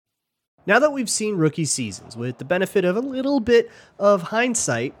Now that we've seen rookie seasons with the benefit of a little bit of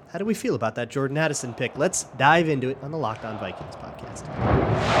hindsight, how do we feel about that Jordan Addison pick? Let's dive into it on the Locked On Vikings podcast.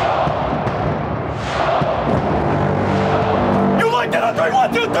 You like that? 3,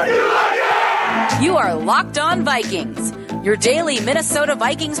 1, 2, 3. You like it? You are Locked On Vikings, your daily Minnesota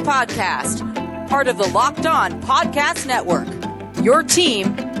Vikings podcast, part of the Locked On Podcast Network. Your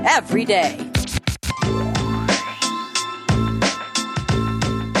team every day.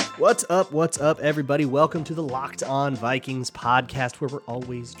 What's up, everybody? Welcome to the Locked On Vikings podcast, where we're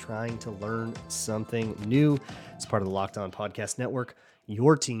always trying to learn something new. It's part of the Locked On Podcast Network,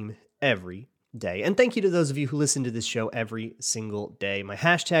 your team every day. And thank you to those of you who listen to this show every single day. My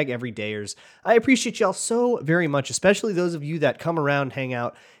hashtag everydayers. I appreciate y'all so very much, especially those of you that come around, hang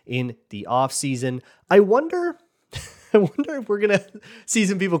out in the off season. I wonder if we're going to see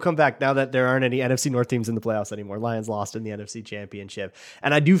some people come back now that there aren't any NFC North teams in the playoffs anymore. Lions lost in the NFC Championship.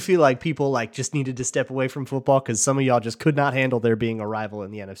 And I do feel like people just needed to step away from football because some of y'all just could not handle there being a rival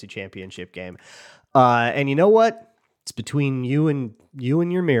in the NFC Championship game. And you know what? It's between you and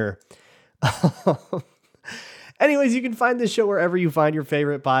your mirror. Anyways, you can find this show wherever you find your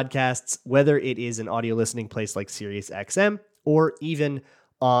favorite podcasts, whether it is an audio listening place like SiriusXM or even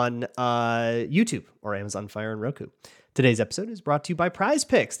on YouTube or Amazon Fire and Roku. Today's episode is brought to you by Prize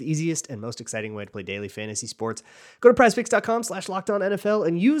Picks, the easiest and most exciting way to play daily fantasy sports. Go to prizepicks.com/LockedOnNFL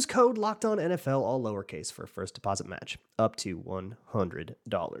and use code LockedOnNFL, all lowercase, for a first deposit match up to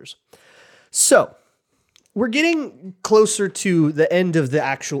 $100. So we're getting closer to the end of the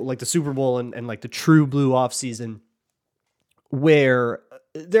actual, the Super Bowl and the true blue off season, where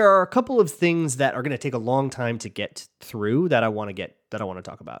there are a couple of things that are going to take a long time to get through that I want to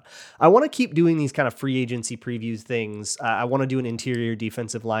talk about. I want to keep doing these kind of free agency previews things. I want to do an interior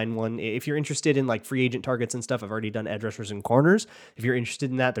defensive line one. If you're interested in free agent targets and stuff, I've already done edge rushers and corners. If you're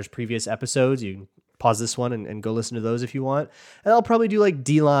interested in that, there's previous episodes. You can pause this one and go listen to those if you want. And I'll probably do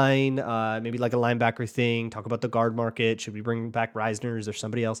D-line, maybe a linebacker thing, talk about the guard market. Should we bring back Reisner? Is there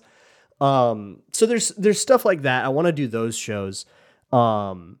somebody else? So there's stuff like that. I want to do those shows.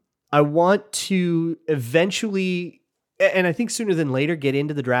 I want to eventually, and I think sooner than later, get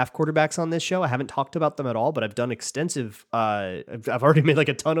into the draft quarterbacks on this show. I haven't talked about them at all, but I've done extensive, I've already made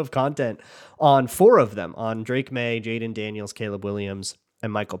a ton of content on 4 of them, on Drake May, Jaden Daniels, Caleb Williams,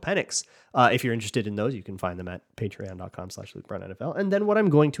 and Michael Penix. If you're interested in those, you can find them at patreon.com/LukeBrownNFL. And then what I'm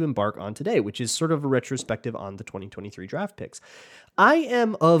going to embark on today, which is sort of a retrospective on the 2023 draft picks. I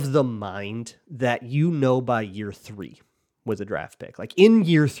am of the mind that by year 3 with a draft pick. In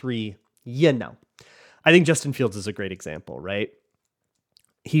year 3, I think Justin Fields is a great example, right?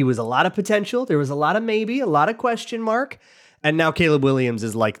 He was a lot of potential. There was a lot of maybe, a lot of question mark. And now Caleb Williams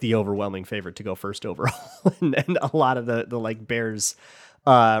is the overwhelming favorite to go first overall. and a lot of the Bears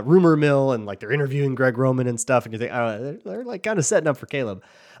rumor mill and they're interviewing Greg Roman and stuff. And you think, oh, they're kind of setting up for Caleb.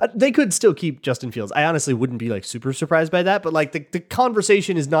 They could still keep Justin Fields. I honestly wouldn't be super surprised by that. But the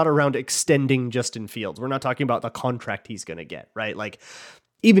conversation is not around extending Justin Fields. We're not talking about the contract he's going to get, right?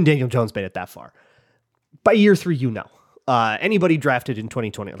 Even Daniel Jones made it that far. By year 3, anybody drafted in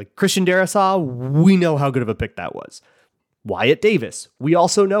 2020, Christian Darrisaw, we know how good of a pick that was. Wyatt Davis, we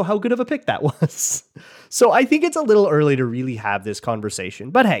also know how good of a pick that was. So I think it's a little early to really have this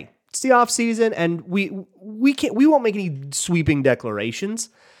conversation. But hey, it's the off season, and we won't make any sweeping declarations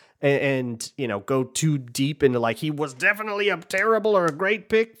and go too deep into he was definitely a terrible or a great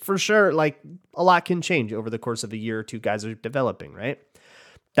pick for sure. A lot can change over the course of a year or two. Guys are developing, right?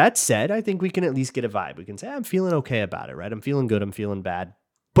 That said, I think we can at least get a vibe. We can say, I'm feeling okay about it, right? I'm feeling good. I'm feeling bad.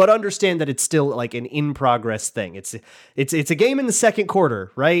 But understand that it's still an in-progress thing. It's a game in the second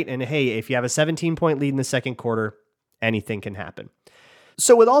quarter, right? And hey, if you have a 17-point lead in the second quarter, anything can happen.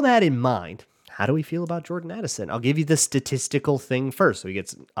 So with all that in mind, how do we feel about Jordan Addison? I'll give you the statistical thing first. So he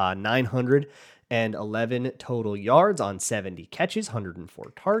gets 911 total yards on 70 catches,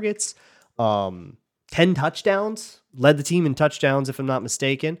 104 targets, 10 touchdowns, led the team in touchdowns, if I'm not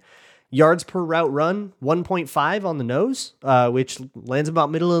mistaken. Yards per route run, 1.5 on the nose, which lands about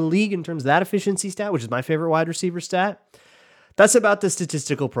middle of the league in terms of that efficiency stat, which is my favorite wide receiver stat. That's about the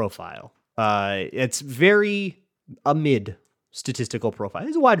statistical profile. It's very a mid statistical profile.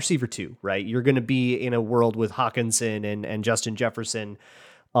 He's a wide receiver too, right? You're going to be in a world with Hawkinson and Justin Jefferson.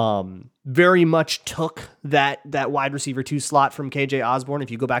 Very much took that wide receiver 2 slot from KJ Osborne. If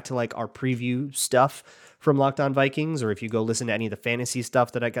you go back to our preview stuff from Locked On Vikings, or if you go listen to any of the fantasy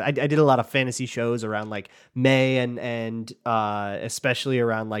stuff that I did a lot of fantasy shows around May and especially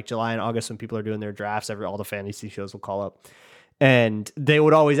around July and August when people are doing their drafts, all the fantasy shows will call up. And they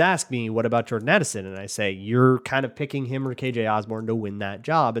would always ask me, what about Jordan Addison? And I say, you're kind of picking him or KJ Osborne to win that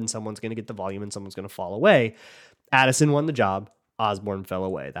job, and someone's going to get the volume and someone's going to fall away. Addison won the job. Osborne fell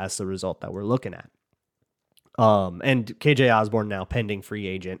away. That's the result that we're looking at. And KJ Osborne now pending free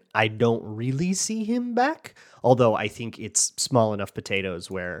agent. I don't really see him back, although I think it's small enough potatoes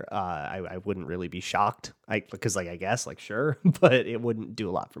where I wouldn't really be shocked. I guess, sure, but it wouldn't do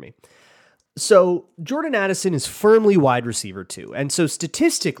a lot for me. So Jordan Addison is firmly wide receiver 2. And so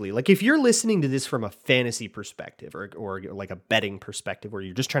statistically, if you're listening to this from a fantasy perspective or like a betting perspective where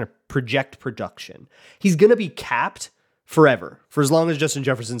you're just trying to project production, he's going to be capped forever for as long as Justin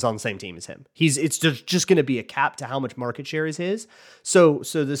Jefferson's on the same team as him. It's just going to be a cap to how much market share is his. So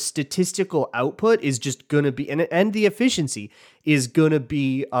the statistical output is just going to be, and the efficiency is going to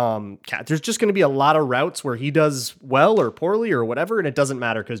be, there's just going to be a lot of routes where he does well or poorly or whatever. And it doesn't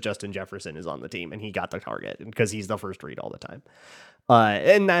matter because Justin Jefferson is on the team and he got the target and because he's the first read all the time.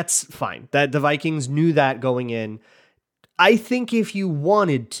 And that's fine. That the Vikings knew that going in. I think if you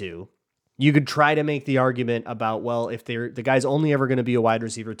wanted to, you could try to make the argument about, well, if the guy's only ever going to be a wide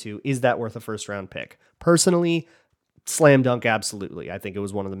receiver 2, is that worth a first round pick? Personally, slam dunk, absolutely. I think it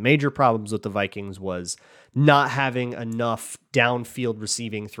was one of the major problems with the Vikings was not having enough downfield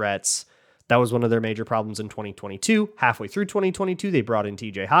receiving threats. That was one of their major problems in 2022. Halfway through 2022, they brought in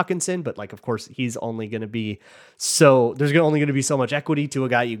TJ Hawkinson, but of course, he's only going to be there's only going to be so much equity to a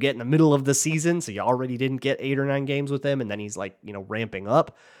guy you get in the middle of the season. So you already didn't get 8 or 9 games with him, and then he's ramping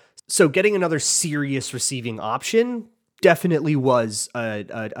up. So getting another serious receiving option definitely was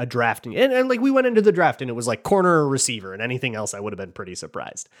a drafting. And we went into the draft and it was corner or receiver, and anything else I would have been pretty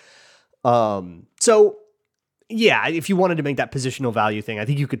surprised. So yeah, if you wanted to make that positional value thing, I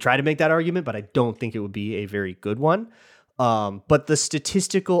think you could try to make that argument, but I don't think it would be a very good one. But the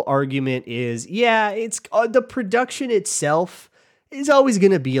statistical argument is, it's the production itself is always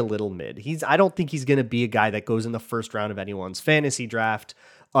going to be a little mid. I don't think he's going to be a guy that goes in the first round of anyone's fantasy draft.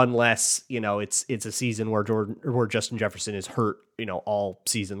 Unless, it's a season where Justin Jefferson is hurt, all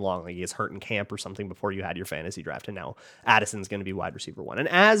season long. He is hurt in camp or something before you had your fantasy draft. And now Addison's going to be wide receiver 1. And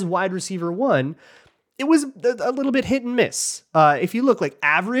as wide receiver 1, it was a little bit hit and miss. If you look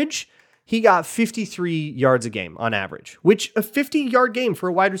average, he got 53 yards a game on average, which a 50-yard game for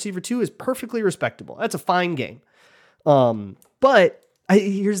a wide receiver 2 is perfectly respectable. That's a fine game. But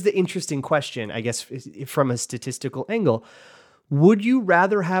here's the interesting question, I guess, from a statistical angle. Would you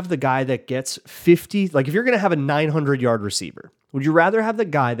rather have the guy that gets 50, if you're going to have a 900-yard receiver, would you rather have the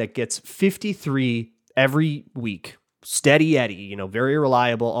guy that gets 53 every week, steady Eddie, very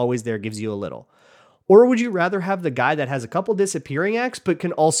reliable, always there, gives you a little? Or would you rather have the guy that has a couple disappearing acts, but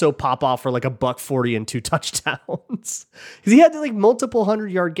can also pop off for $140 and 2 touchdowns? Because he had multiple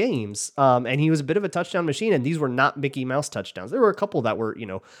 100-yard games, and he was a bit of a touchdown machine, and these were not Mickey Mouse touchdowns. There were a couple that were,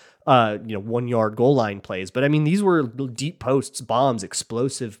 1-yard goal line plays, but I mean, these were deep posts, bombs,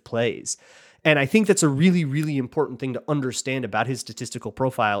 explosive plays. And I think that's a really, really important thing to understand about his statistical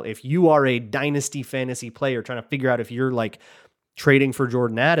profile. If you are a dynasty fantasy player trying to figure out if you're trading for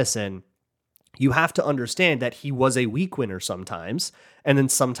Jordan Addison, you have to understand that he was a week winner sometimes, and then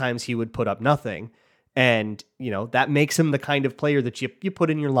sometimes he would put up nothing. And, that makes him the kind of player that you put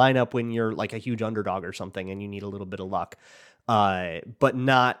in your lineup when you're a huge underdog or something and you need a little bit of luck. But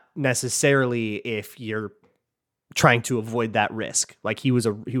not necessarily if you're trying to avoid that risk. He was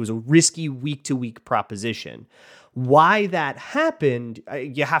a risky week-to-week proposition. Why that happened,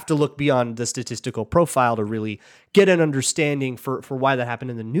 you have to look beyond the statistical profile to really get an understanding for why that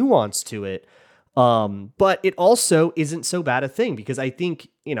happened and the nuance to it. But it also isn't so bad a thing because I think,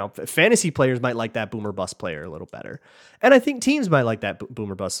 fantasy players might like that boomer bust player a little better. And I think teams might like that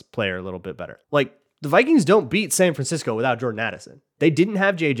boomer bust player a little bit better. The Vikings don't beat San Francisco without Jordan Addison. They didn't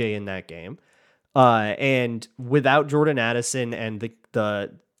have JJ in that game. And without Jordan Addison and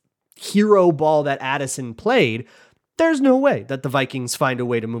the hero ball that Addison played, there's no way that the Vikings find a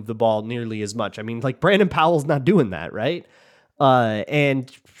way to move the ball nearly as much. I mean, Brandon Powell's not doing that, right?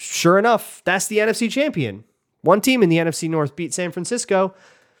 And sure enough, that's the NFC champion. One team in the NFC North beat San Francisco.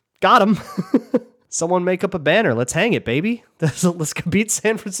 Got him. Someone make up a banner. Let's hang it, baby. Let's go beat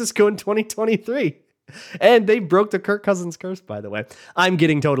San Francisco in 2023. And they broke the Kirk Cousins curse, by the way. I'm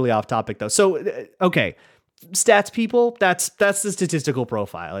getting totally off topic, though. So, okay. Stats people, that's the statistical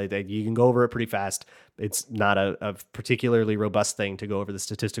profile. You can go over it pretty fast. It's not a particularly robust thing to go over the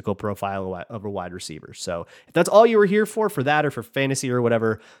statistical profile of a wide receiver. So if that's all you were here for that or for fantasy or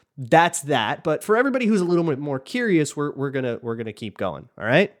whatever, that's that. But for everybody who's a little bit more curious, we're gonna keep going. All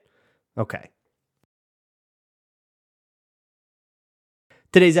right. Okay.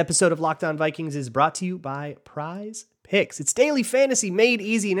 Today's episode of Locked On Vikings is brought to you by Prize picks. It's daily fantasy made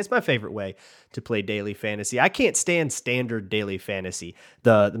easy, and it's my favorite way to play daily fantasy. I can't stand standard daily fantasy.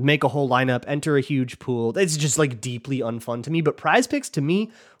 The make a whole lineup, enter a huge pool. It's just like deeply unfun to me. But Prize Picks to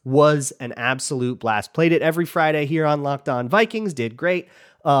me was an absolute blast. Played it every Friday here on Locked On Vikings. Did great.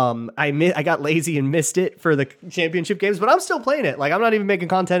 I got lazy and missed it for the championship games, but I'm still playing it. Like, I'm not even making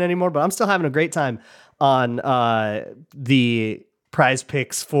content anymore, but I'm still having a great time on the Prize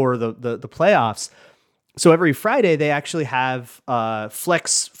Picks for the playoffs. So every Friday they actually have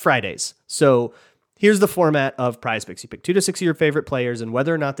Flex Fridays. So here's the format of Prize Picks. You pick 2 to 6 of your favorite players and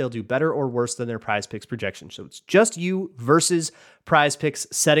whether or not they'll do better or worse than their Prize Picks projection. So it's just you versus Prize Picks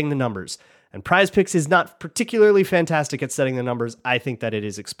setting the numbers. And Prize Picks is not particularly fantastic at setting the numbers. I think that it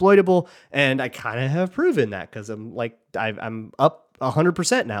is exploitable, and I kind of have proven that because I'm up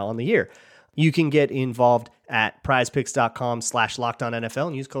 100% now on the year. You can get involved at prizepicks.com/LockedOnNFL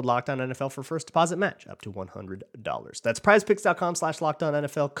and use code LockedOnNFL for first deposit match up to $100. That's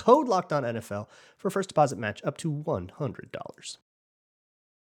prizepicks.com/LockedOnNFL, code LockedOnNFL for first deposit match up to $100.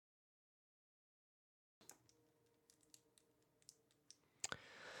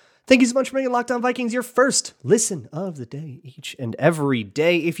 Thank you so much for making Locked On Vikings your first listen of the day each and every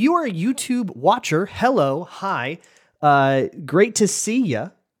day. If you are a YouTube watcher, hello, hi, great to see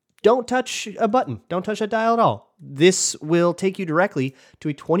you. Don't touch a button. Don't touch a dial at all. This will take you directly to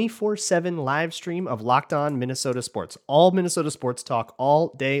a 24/7 live stream of Locked On Minnesota Sports. All Minnesota sports talk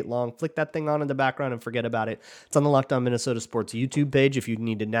all day long. Flick that thing on in the background and forget about it. It's on the Locked On Minnesota Sports YouTube page if you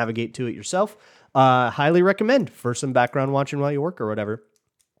need to navigate to it yourself. Highly recommend for some background watching while you work or whatever.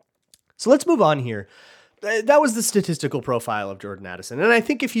 So let's move on here. That was the statistical profile of Jordan Addison. And I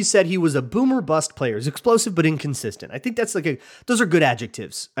think if you said he was a boomer bust player, he's explosive but inconsistent, I think that's those are good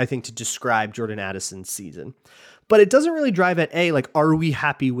adjectives, I think, to describe Jordan Addison's season. But it doesn't really drive at are we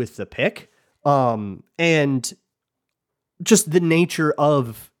happy with the pick? And just the nature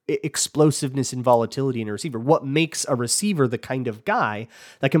of explosiveness and volatility in a receiver. What makes a receiver the kind of guy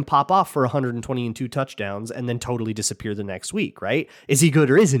that can pop off for 120 and 2 touchdowns and then totally disappear the next week, right? Is he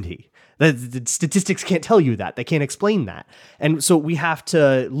good or isn't he? The statistics can't tell you that. They can't explain that. And so we have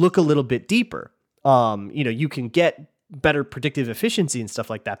to look a little bit deeper. You can get better predictive efficiency and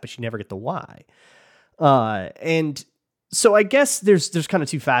stuff like that, but you never get the why. And so I guess there's kind of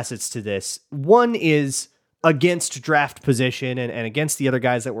 2 facets to this. One is against draft position and against the other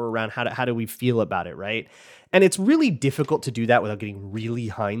guys that were around. How do we feel about it, right? And it's really difficult to do that without getting really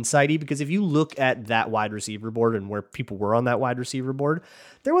hindsighty, because if you look at that wide receiver board and where people were on that wide receiver board,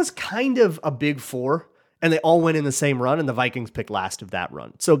 there was kind of a big 4 and they all went in the same run and the Vikings picked last of that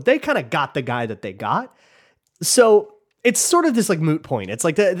run. So they kind of got the guy that they got. So it's sort of this moot point. It's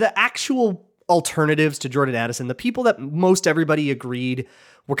like the actual alternatives to Jordan Addison, the people that most everybody agreed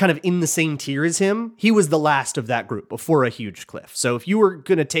were kind of in the same tier as him, he was the last of that group before a huge cliff. So if you were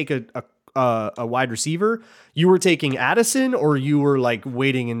going to take a wide receiver, you were taking Addison, or you were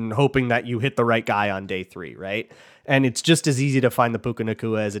waiting and hoping that you hit the right guy on day 3, right? And it's just as easy to find the Puka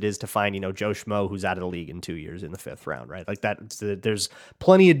Nacua as it is to find, Joe Schmo, who's out of the league in 2 years in the 5th round, right? Like that. There's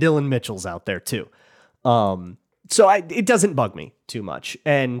plenty of Dylan Mitchells out there too. So it doesn't bug me too much.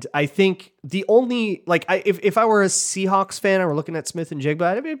 And I think the only, if I were a Seahawks fan and we're looking at Smith and Jigba,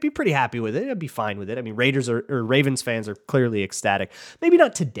 I'd be pretty happy with it. I'd be fine with it. I mean, Raiders or Ravens fans are clearly ecstatic. Maybe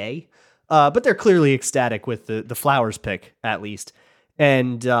not today, but they're clearly ecstatic with the Flowers pick, at least.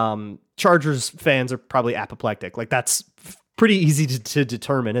 And Chargers fans are probably apoplectic. That's pretty easy to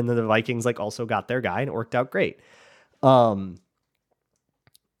determine. And then the Vikings also got their guy and it worked out great.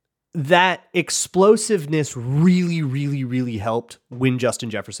 That explosiveness really, really, really helped when Justin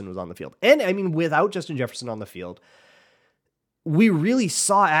Jefferson was on the field. And I mean, without Justin Jefferson on the field, we really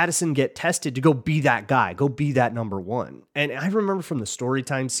saw Addison get tested to go be that guy, go be that number 1. And I remember from the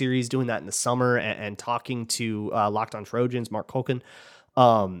Storytime series doing that in the summer and talking to Locked On Trojans, Mark Colkin,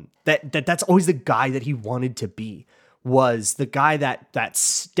 that's always the guy that he wanted to be, was the guy that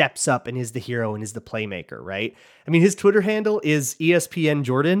steps up and is the hero and is the playmaker, right? I mean, his Twitter handle is ESPN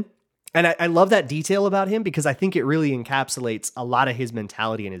Jordan. And I love that detail about him because I think it really encapsulates a lot of his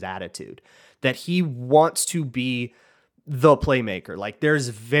mentality and his attitude, that he wants to be the playmaker. There's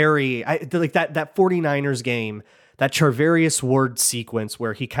that 49ers game, that Charvarius Ward sequence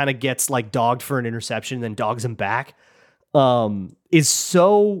where he kind of gets dogged for an interception and then dogs him back, is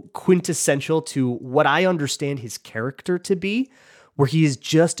so quintessential to what I understand his character to be, where he is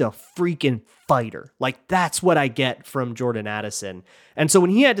just a freaking fighter. That's what I get from Jordan Addison. And so when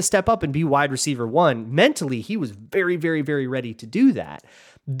he had to step up and be wide receiver 1, mentally, he was very, very, very ready to do that.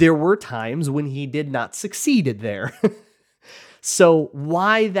 There were times when he did not succeed there. So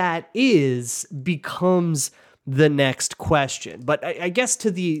why that is becomes the next question. But I guess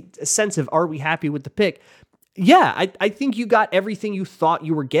to the sense of, are we happy with the pick? Yeah, I think you got everything you thought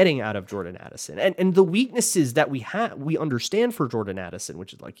you were getting out of Jordan Addison. And the weaknesses that we understand for Jordan Addison,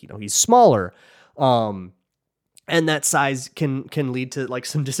 which is like, he's smaller. And that size can lead to like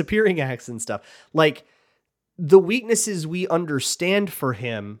some disappearing acts and stuff. Like the weaknesses we understand for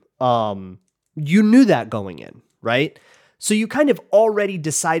him, you knew that going in, right? So you kind of already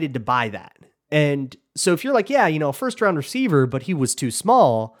decided to buy that. And so if you're like, yeah, a first round receiver, but he was too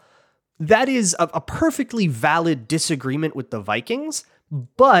small, that is a perfectly valid disagreement with the Vikings,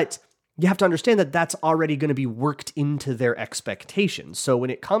 but you have to understand that that's already going to be worked into their expectations. So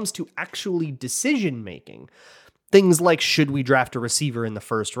when it comes to actually decision making, things like, should we draft a receiver in the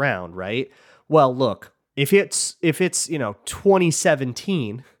first round, right? Well, look, if it's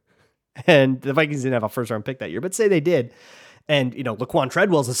 2017 and the Vikings didn't have a first round pick that year, but say they did, and Laquan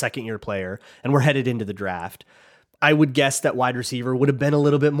Treadwell's a second year player and we're headed into the draft, I would guess that wide receiver would have been a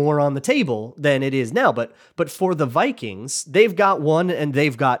little bit more on the table than it is now. But for the Vikings, they've got one and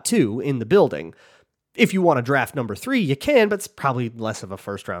they've got two in the building. If you want to draft number 3, you can, but it's probably less of a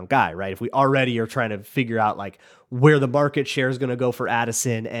first round guy, right? If we already are trying to figure out like where the market share is going to go for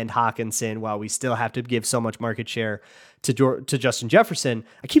Addison and Hawkinson, while we still have to give so much market share to Justin Jefferson.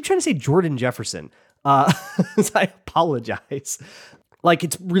 I keep trying to say Jordan Jefferson. I apologize. Like,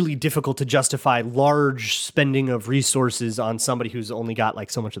 it's really difficult to justify large spending of resources on somebody who's only got like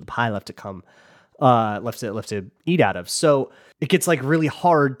so much of the pie left to come, left to eat out of. So it gets like really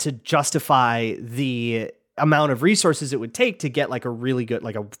hard to justify the amount of resources it would take to get like a really good,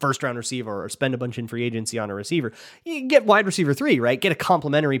 like a first round receiver, or spend a bunch in free agency on a receiver. You get wide receiver 3, right? Get a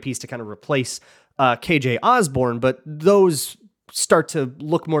complementary piece to kind of replace KJ Osborne, but those start to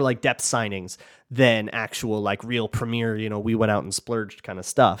look more like depth signings than actual like real premier, we went out and splurged kind of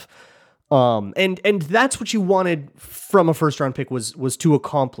stuff. And that's what you wanted from a first round pick was to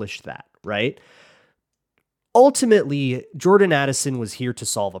accomplish that, right? Ultimately, Jordan Addison was here to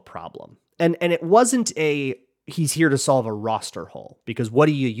solve a problem. And it wasn't he's here to solve a roster hole, because what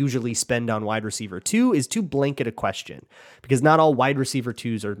do you usually spend on wide receiver 2 is too blanket a question, because not all wide receiver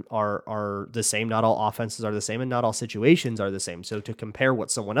 2s are the same. Not all offenses are the same, and not all situations are the same. So to compare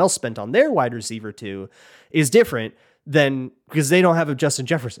what someone else spent on their wide receiver 2 is different than, because they don't have a Justin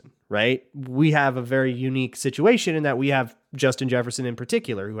Jefferson, right? We have a very unique situation in that we have Justin Jefferson in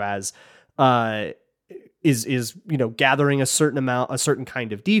particular, who has, is gathering a certain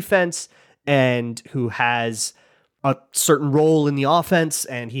kind of defense, and who has a certain role in the offense,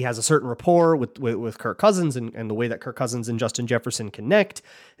 and he has a certain rapport with Kirk Cousins, and the way that Kirk Cousins and Justin Jefferson connect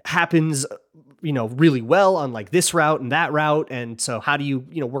happens, really well on like this route and that route. And so how do you,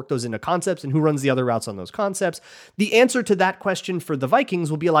 work those into concepts, and who runs the other routes on those concepts? The answer to that question for the Vikings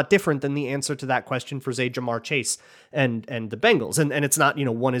will be a lot different than the answer to that question for, say, Jamar Chase and the Bengals. And it's not,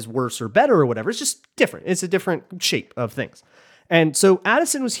 one is worse or better or whatever. It's just different. It's a different shape of things. And so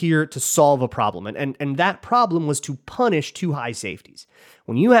Addison was here to solve a problem, and that problem was to punish 2 high safeties.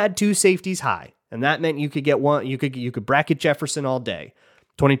 When you had 2 safeties high, and that meant you could get one, you could bracket Jefferson all day.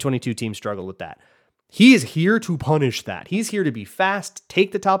 2022 teams struggled with that. He is here to punish that. He's here to be fast,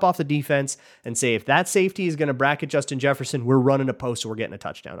 take the top off the defense, and say, if that safety is going to bracket Justin Jefferson, we're running a post, so we're getting a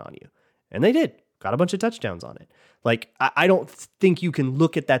touchdown on you. And they did. Got a bunch of touchdowns on it. Like, I don't think you can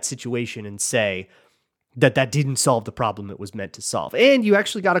look at that situation and say that didn't solve the problem it was meant to solve. And you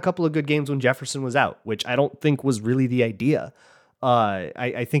actually got a couple of good games when Jefferson was out, which I don't think was really the idea.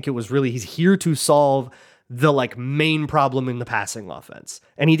 I think it was really, he's here to solve the like main problem in the passing offense.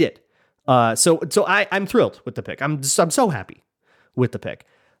 And he did. So I'm thrilled with the pick. I'm so happy with the pick.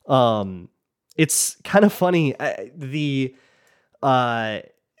 It's kind of funny. During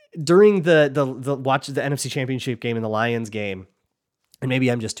the watch of the NFC Championship game and the Lions game, and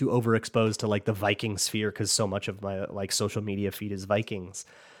maybe I'm just too overexposed to like the Viking sphere because so much of my like social media feed is Vikings.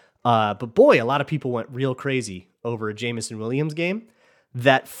 But boy, a lot of people went real crazy over a Jameson Williams game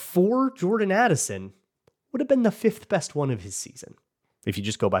that for Jordan Addison would have been the 5th best one of his season, if you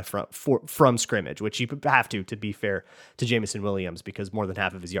just go by from scrimmage, which you have to be fair to Jameson Williams, because more than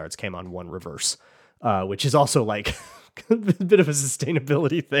half of his yards came on one reverse, which is also like a bit of a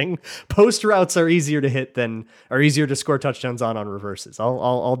sustainability thing. Post routes are easier to score touchdowns on reverses.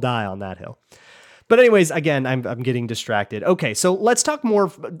 I'll die on that hill. But anyways, again, I'm getting distracted. Okay, so let's talk more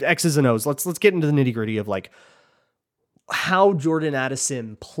X's and O's. Let's get into the nitty gritty of like how Jordan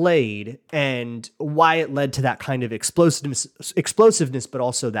Addison played and why it led to that kind of explosiveness, but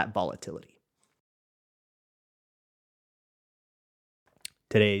also that volatility.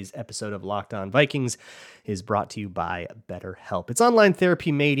 Today's episode of Locked On Vikings is brought to you by BetterHelp. It's online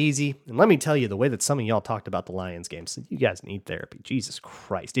therapy made easy. And let me tell you, the way that some of y'all talked about the Lions game, so you guys need therapy. Jesus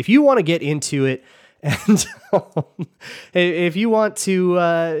Christ. If you want to get into it and if you want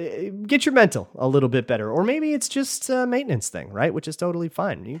to get your mental a little bit better, or maybe it's just a maintenance thing, right? Which is totally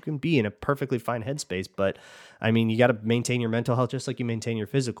fine. You can be in a perfectly fine headspace, but I mean, you got to maintain your mental health just like you maintain your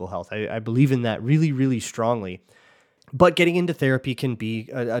physical health. I believe in that really, really strongly. But getting into therapy can be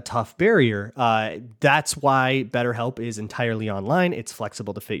a tough barrier. That's why BetterHelp is entirely online. It's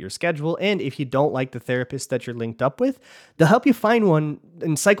flexible to fit your schedule. And if you don't like the therapist that you're linked up with, they'll help you find one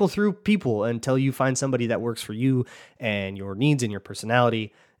and cycle through people until you find somebody that works for you and your needs and your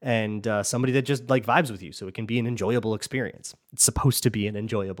personality, and somebody that just like vibes with you. So it can be an enjoyable experience. It's supposed to be an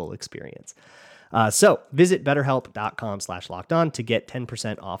enjoyable experience. So visit betterhelp.com/lockedon to get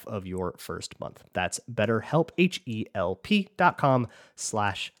 10% off of your first month. That's BetterHelp,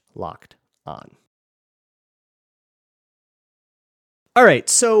 HELP.com/lockedon. All right.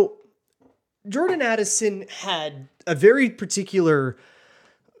 So Jordan Addison had a very particular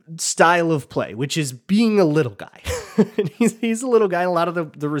style of play, which is being a little guy. he's a little guy. And a lot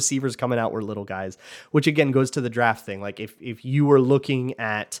of the receivers coming out were little guys, which again goes to the draft thing. Like if you were looking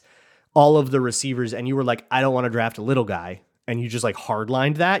at all of the receivers and you were like, I don't want to draft a little guy, and you just like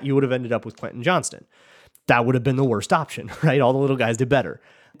hardlined that, you would have ended up with Quentin Johnston. That would have been the worst option, right? All the little guys did better.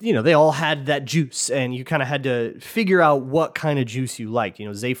 You know, they all had that juice, and you kind of had to figure out what kind of juice you liked. You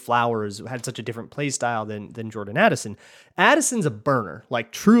know, Zay Flowers had such a different play style than Jordan Addison. Addison's a burner,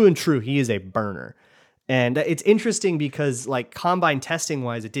 like true and true. He is a burner. And it's interesting because like combine testing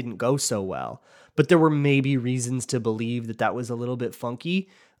wise, it didn't go so well, but there were maybe reasons to believe that was a little bit funky.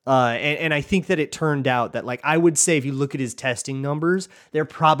 And I think that it turned out that, like, I would say if you look at his testing numbers, they're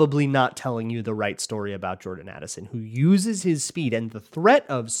probably not telling you the right story about Jordan Addison, who uses his speed and the threat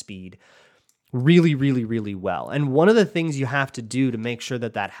of speed really, really, really well. And one of the things you have to do to make sure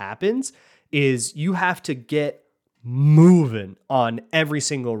that happens is you have to get moving on every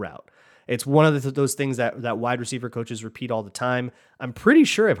single route. It's one of those things that wide receiver coaches repeat all the time. I'm pretty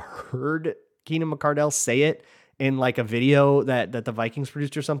sure I've heard Keenan McCardell say it in like a video that the Vikings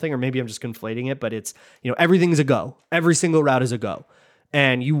produced or something, or maybe I'm just conflating it, but it's, you know, everything's a go. Every single route is a go.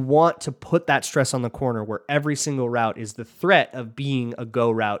 And you want to put that stress on the corner where every single route is the threat of being a go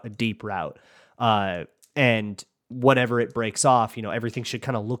route, a deep route. And whatever it breaks off, you know, everything should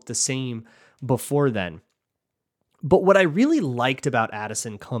kind of look the same before then. But what I really liked about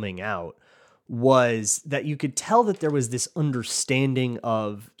Addison coming out was that you could tell that there was this understanding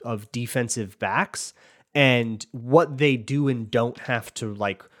of defensive backs and what they do and don't have to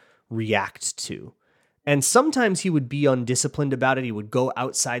like react to. And sometimes he would be undisciplined about it. He would go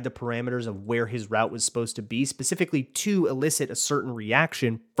outside the parameters of where his route was supposed to be, specifically to elicit a certain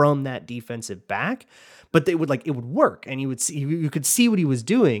reaction from that defensive back. But it would work, and you could see what he was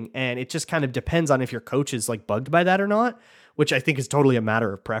doing. And it just kind of depends on if your coach is like bugged by that or not, which I think is totally a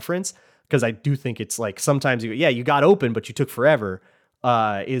matter of preference. Because I do think it's like sometimes you got open, but you took forever.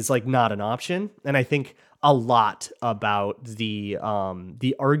 Is like not an option. And I think a lot about the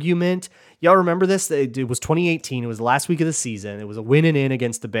argument. Y'all remember this? It was 2018. It was the last week of the season. It was a win and in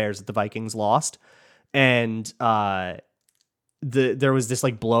against the Bears that the Vikings lost. And there was this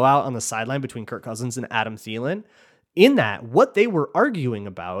like blowout on the sideline between Kirk Cousins and Adam Thielen. In that, what they were arguing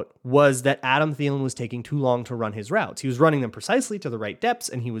about was that Adam Thielen was taking too long to run his routes. He was running them precisely to the right depths,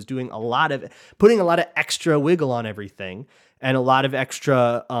 and he was doing putting a lot of extra wiggle on everything, and a lot of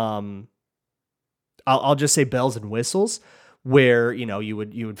extra, I'll just say bells and whistles, where, you know, you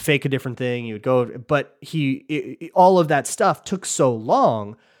would fake a different thing, you would go, but all of that stuff took so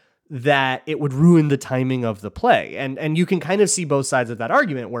long that it would ruin the timing of the play. And you can kind of see both sides of that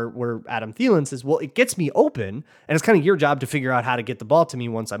argument where Adam Thielen says, well, it gets me open, and it's kind of your job to figure out how to get the ball to me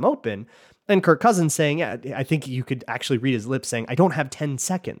once I'm open. And Kirk Cousins saying, yeah, I think you could actually read his lips saying, I don't have 10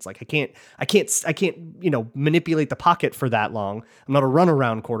 seconds. Like I can't, you know, manipulate the pocket for that long. I'm not a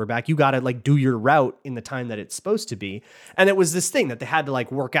runaround quarterback. You got to like do your route in the time that it's supposed to be. And it was this thing that they had to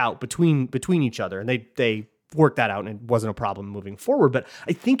like work out between each other. And they worked that out, and it wasn't a problem moving forward. But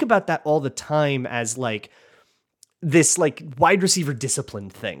I think about that all the time as like this like wide receiver discipline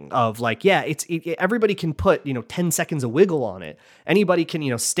thing of like, yeah, everybody can put, you know, 10 seconds of wiggle on it. Anybody can, you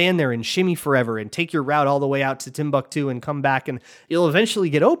know, stand there and shimmy forever and take your route all the way out to Timbuktu and come back, and you'll eventually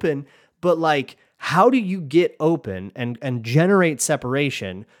get open. But like, how do you get open and generate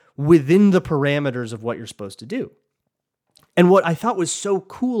separation within the parameters of what you're supposed to do? And what I thought was so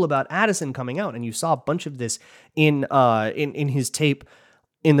cool about Addison coming out, and you saw a bunch of this in his tape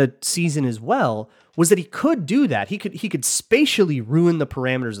in the season as well was that he could do that. He could spatially ruin the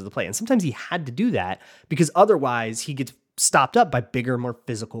parameters of the play. And sometimes he had to do that because otherwise he gets stopped up by bigger, more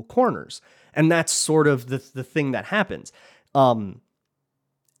physical corners. And that's sort of the thing that happens.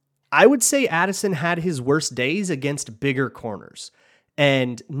 I would say Addison had his worst days against bigger corners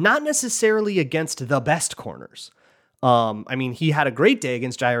and not necessarily against the best corners. I mean, he had a great day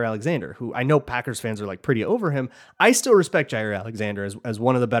against Jair Alexander, who I know Packers fans are like pretty over him. I still respect Jair Alexander as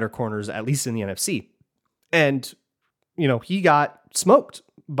one of the better corners, at least in the NFC. And, you know, he got smoked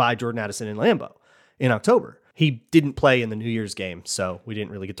by Jordan Addison in Lambeau in October. He didn't play in the New Year's game, so we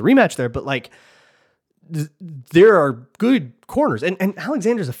didn't really get the rematch there. But like, there are good corners, and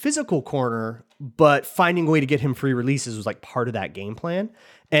Alexander's a physical corner, but finding a way to get him free releases was like part of that game plan.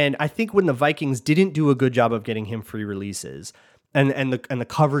 And I think when the Vikings didn't do a good job of getting him free releases, and the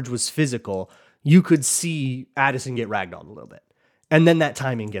coverage was physical, you could see Addison get ragged on a little bit. And then that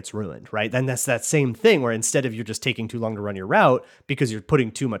timing gets ruined, right? Then that's that same thing where instead of you're just taking too long to run your route because you're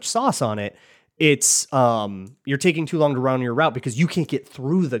putting too much sauce on it, it's you're taking too long to run your route because you can't get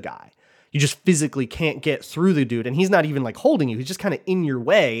through the guy. You just physically can't get through the dude. And he's not even like holding you. He's just kind of in your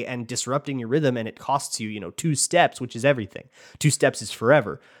way and disrupting your rhythm. And it costs you, 2 steps, which is everything. 2 steps is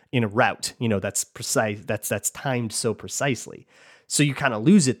forever in a route. That's precise. That's timed so precisely. So you kind of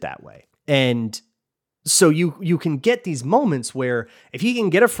lose it that way. And so you can get these moments where if he can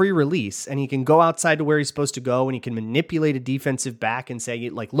get a free release and he can go outside to where he's supposed to go and he can manipulate a defensive back and say,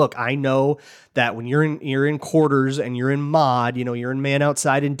 like, look, I know that when you're in quarters and you're in mod, you're in man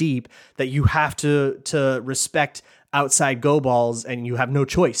outside and deep, that you have to respect outside go balls and you have no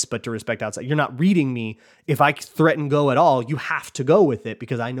choice but to respect outside. You're not reading me. If I threaten go at all, you have to go with it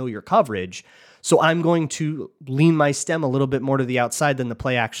because I know your coverage. So I'm going to lean my stem a little bit more to the outside than the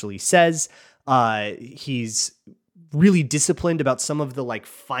play actually says. He's really disciplined about some of the like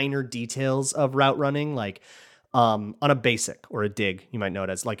finer details of route running, like on a basic or a dig, you might know it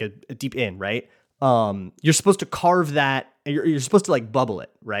as like a deep in, right? You're supposed to carve that. You're supposed to like bubble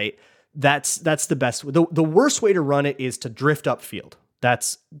it, right? That's the best. The worst way to run it is to drift upfield.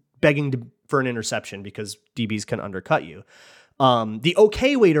 That's begging for an interception because DBs can undercut you. The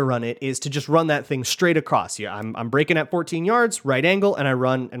okay way to run it is to just run that thing straight across. Yeah, I'm breaking at 14 yards, right angle, and I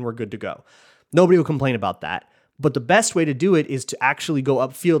run and we're good to go. Nobody will complain about that. But the best way to do it is to actually go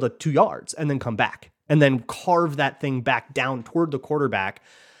upfield at 2 yards and then come back and then carve that thing back down toward the quarterback.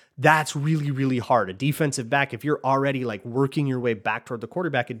 That's really, really hard. A defensive back, if you're already like working your way back toward the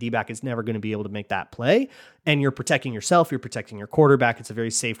quarterback, a D-back is never going to be able to make that play. And you're protecting yourself, you're protecting your quarterback. It's a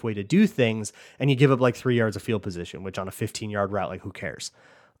very safe way to do things. And you give up like 3 yards of field position, which on a 15-yard route, like who cares?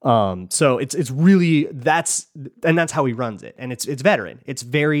 So it's really, that's how he runs it. And it's veteran. It's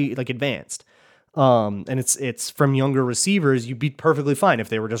very like advanced. And it's from younger receivers. You'd be perfectly fine if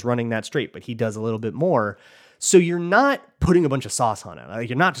they were just running that straight, but he does a little bit more. So you're not putting a bunch of sauce on it. Like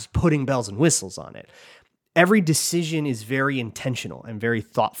you're not just putting bells and whistles on it. Every decision is very intentional and very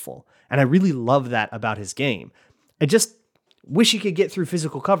thoughtful. And I really love that about his game. I just wish he could get through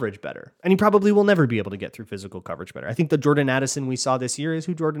physical coverage better. And he probably will never be able to get through physical coverage better. I think the Jordan Addison we saw this year is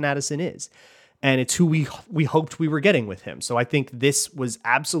who Jordan Addison is. And it's who we hoped we were getting with him. So I think this was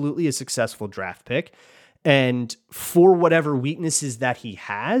absolutely a successful draft pick. And for whatever weaknesses that he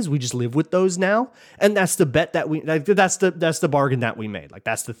has, we just live with those now. And that's the bet that that's the bargain that we made. Like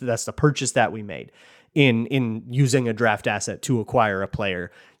that's the purchase that we made in using a draft asset to acquire a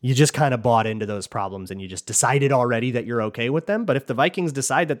player. You just kind of bought into those problems and you just decided already that you're okay with them. But if the Vikings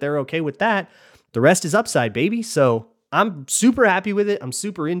decide that they're okay with that, the rest is upside, baby. So I'm super happy with it. I'm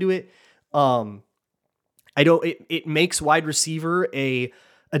super into it. It makes wide receiver a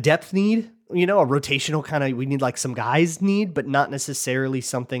depth need, a rotational kind of, we need like some guys need, but not necessarily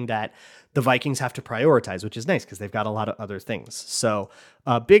something that the Vikings have to prioritize, which is nice because they've got a lot of other things. So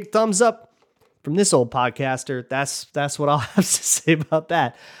big thumbs up from this old podcaster. That's what I'll have to say about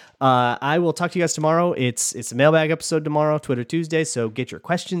that. I will talk to you guys tomorrow. It's a mailbag episode tomorrow, Twitter Tuesday. So get your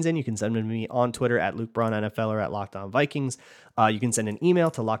questions in. You can send them to me on Twitter at Luke Braun NFL or at Locked On Vikings. You can send an email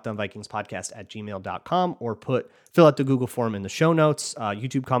to lockedonvikingspodcast@gmail.com or fill out the Google form in the show notes.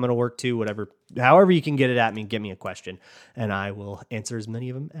 YouTube comment will work too, however you can get it at me, get me a question and I will answer as many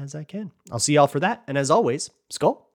of them as I can. I'll see y'all for that. And as always, Skull.